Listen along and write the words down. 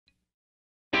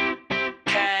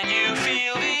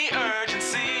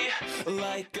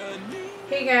Hey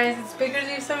guys, it's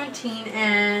Bakerz17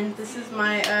 and this is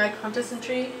my contest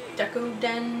entry, Deco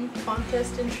Den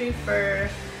contest entry for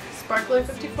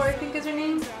Sparkler54, I think is her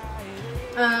name.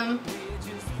 I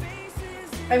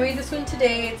made this one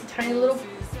today. It's a tiny little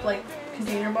like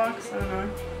container box. I don't know.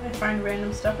 I find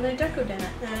random stuff and I decoed in it.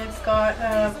 And it's got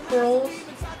pearls.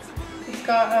 It's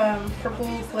got purple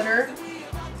glitter.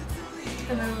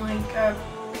 And then like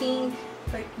pink,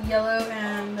 like yellow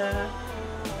and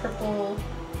purple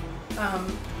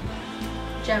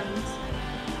gems.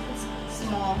 It's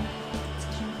small. It's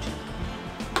cute.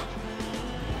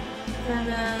 And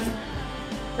then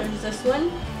there's this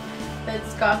one.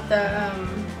 It's got the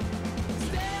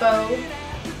bow,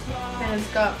 and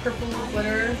it's got purple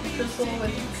glitter crystal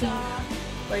with pink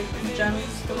like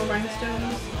gems, little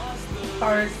rhinestones,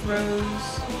 heart,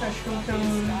 rose, ice cream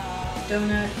cone,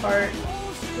 donut, heart,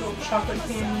 little chocolate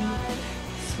candy,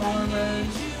 smaller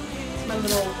rose. It's my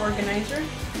little organizer.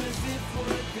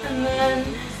 And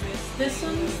then this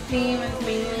one's theme is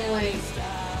mainly like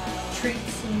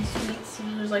treats and sweets. So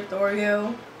there's like the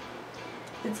Oreo.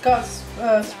 It's got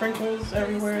sprinkles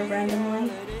everywhere randomly.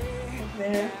 Like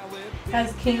there. It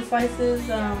has king slices,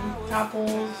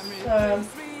 apples,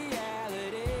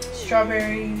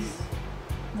 strawberries,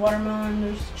 watermelon,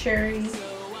 there's cherries.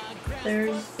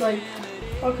 There's like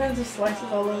all kinds of slices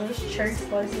all over. There's cherry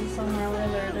slices somewhere over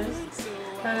there. It is.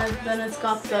 And then it's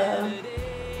got the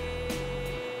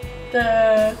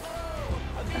I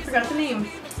forgot the name.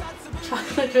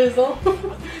 Chocolate drizzle.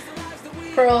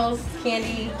 Pearls,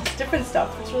 candy, different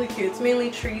stuff. It's really cute. It's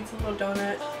mainly treats, a little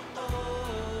donut,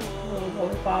 a little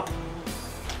lollipop.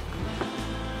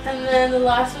 And then the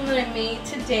last one that I made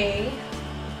today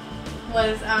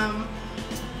was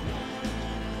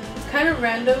it's kind of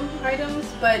random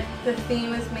items, but the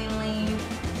theme is mainly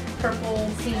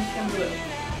purple, pink, and blue.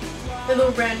 A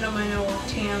little random, I know,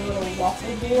 tan little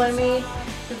waffle bowl I made.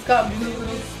 It's got blue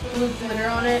glitter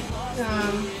on it.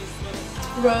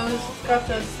 Rose, it's got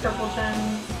the purple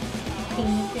gems,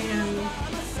 pink, and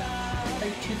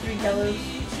like 2-3 yellows,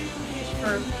 just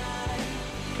for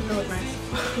they look nice.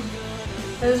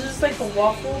 And it's just like a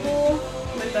waffle bowl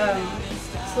with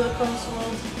silicone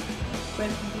swirls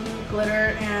with blue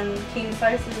glitter and cane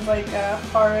slices like a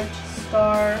heart,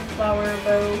 star, flower,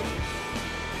 bow.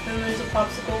 Then there's a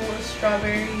popsicle with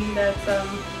strawberry that's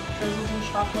drizzled in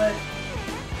chocolate,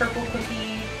 purple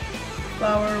cookie,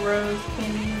 flower, rose,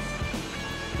 candies.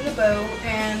 A bow.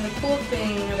 And the cool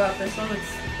thing about this one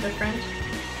that's different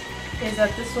is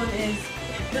that this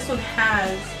one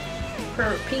has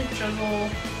pink drizzle,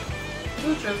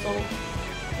 blue drizzle,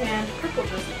 and purple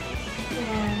drizzle,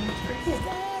 and it's pretty cool.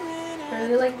 I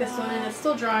really like this one, and it's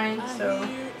still drying, so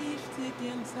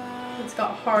it's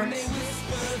got hearts,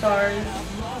 stars,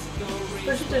 a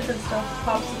bunch of different stuff,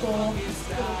 popsicle,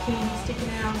 little cane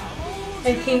sticking out,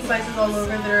 and cane slices all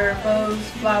over. There are bows,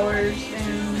 flowers,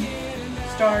 and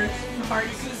stars and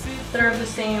hearts that are of the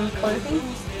same color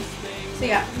theme. So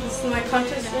yeah, this is my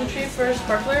contest entry for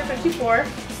Sparkler54,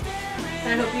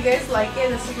 and I hope you guys like it.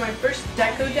 This is my first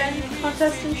Deco Den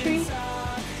contest entry.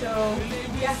 So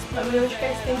yeah, let me know what you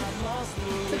guys think.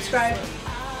 Subscribe.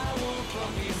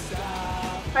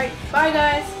 Alright, bye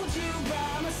guys!